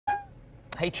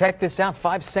Hey, check this out.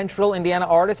 5 Central Indiana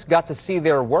artists got to see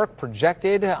their work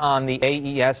projected on the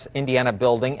AES Indiana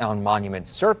building on Monument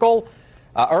Circle.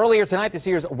 Earlier tonight, this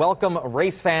year's Welcome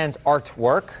Race Fans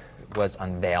artwork was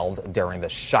unveiled during the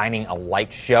Shining a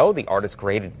Light show. The artists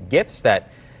created GIFs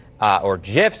or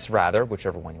GIFs rather,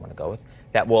 whichever one you want to go with,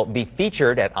 that will be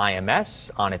featured at IMS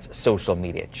on its social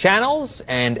media channels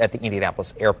and at the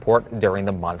Indianapolis airport during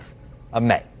the month of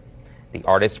May. The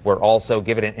artists were also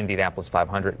given an Indianapolis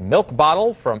 500 milk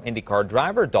bottle from IndyCar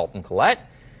driver Dalton Collette.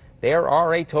 There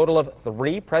are a total of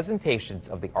 3 presentations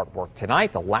of the artwork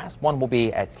tonight. The last one will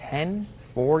be at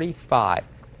 10:45.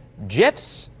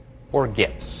 GIFs or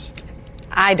GIFs?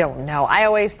 I don't know. I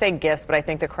always say GIFs, but I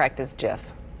think the correct is GIF.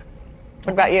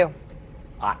 What about you?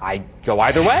 I go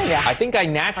either way. Yeah. I think I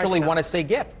naturally want to say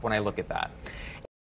GIF when I look at that.